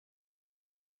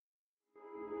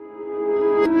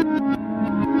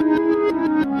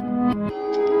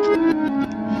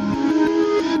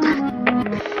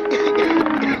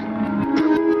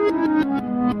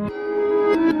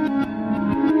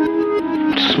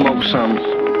something.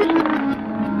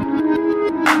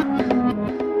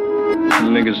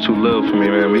 Niggas too little for me,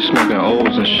 man. We smoking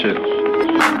O's and shit.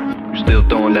 You still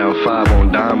throwing down 5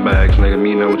 on dime bags, nigga.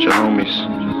 Me with your homies.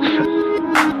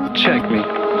 Check me.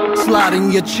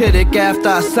 Sliding your chittick after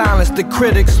I silence the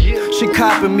critics. She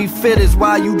copping me fitteds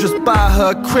while you just buy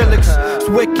her acrylics. It's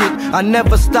wicked, I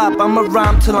never stop, I'ma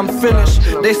rhyme till I'm finished.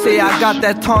 They say I got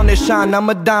that tarnish shine, I'm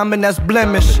a diamond that's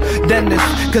blemished. Dennis,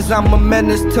 cause I'm a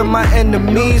menace to my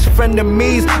enemies.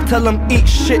 Frenemies, tell them eat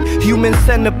shit, human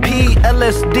centipede.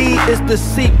 LSD is the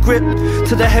secret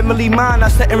to the heavenly mind. I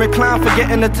sit and recline,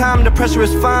 forgetting the time, the pressure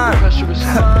is fine.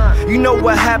 You know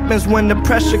what happens when the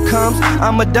pressure comes?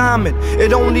 I'm a diamond,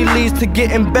 it only leads to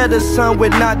getting better, son,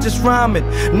 with not just rhyming.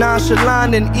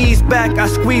 Nonchalant and ease back, I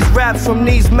squeeze raps from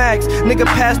these max. Nigga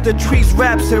pass the Treez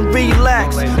raps and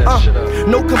relax.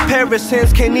 No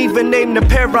comparisons, can't even name the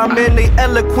pair I'm in. They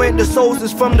eloquent, the souls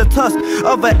is from the tusk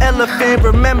of an elephant.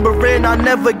 Remembering I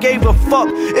never gave a fuck.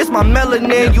 It's my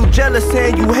melanin, you jealous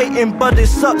and you hating, but it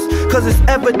sucks, cause it's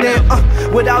evident.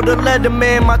 Without a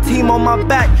letterman, my team on my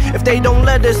back. If they don't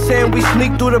let us in, we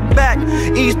sneak through the back,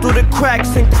 ease through the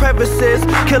cracks and crevices,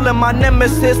 killing my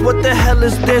nemesis. What the hell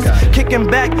is this? Kicking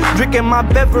back, drinking my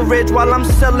beverage while I'm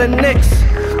selling nicks.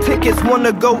 Tickets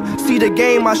wanna go see the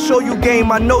game, I show you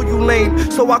game, I know you lame.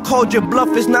 So I called your bluff,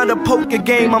 it's not a poker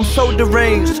game, I'm so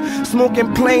deranged.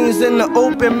 Smoking planes in the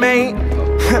open, man.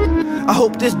 I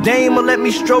hope this dame will let me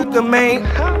stroke her, man.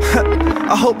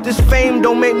 I hope this fame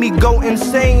don't make me go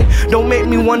insane. Don't make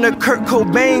me wanna Kurt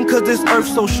Cobain, cause this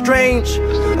earth's so strange.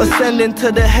 Ascending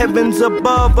to the heavens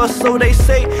above us, so they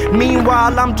say.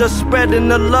 Meanwhile, I'm just spreading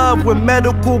the love with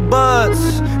medical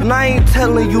buds. And I ain't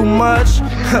telling you much.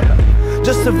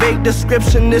 Just a vague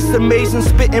description, this amazing.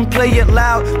 Spit and play it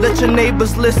loud, let your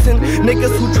neighbors listen.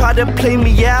 Niggas who try to play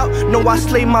me out know I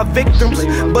slay my victims.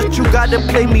 But you gotta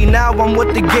play me now, I'm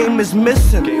what the game is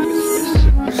missing.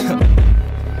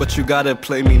 But you gotta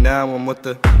play me now, I'm what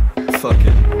the... Fuck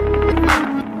it.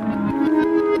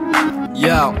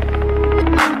 Yo.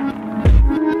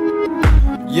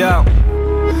 Yo.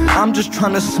 I'm just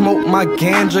tryna smoke my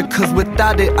ganja, cause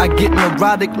without it I get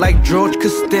neurotic like George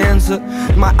Costanza.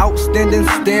 My outstanding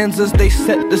stanzas, they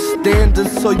set the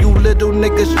standards. So you little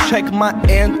niggas check my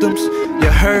anthems, you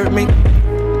heard me?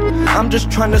 I'm just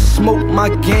tryna smoke my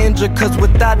ganja, cause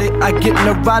without it I get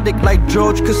neurotic like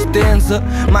George Costanza.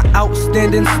 My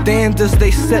outstanding standards,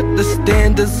 they set the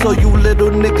standards. So you little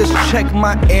niggas check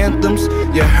my anthems,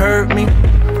 you heard me?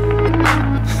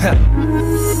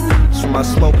 For my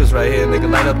smokers right here, nigga,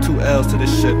 light up 2 L's to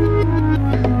this shit.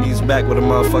 Ease back with a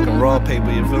motherfucking raw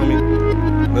paper, you feel me?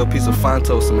 Little piece of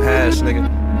Fonto, some hash, nigga.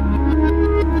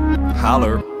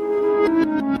 Holler.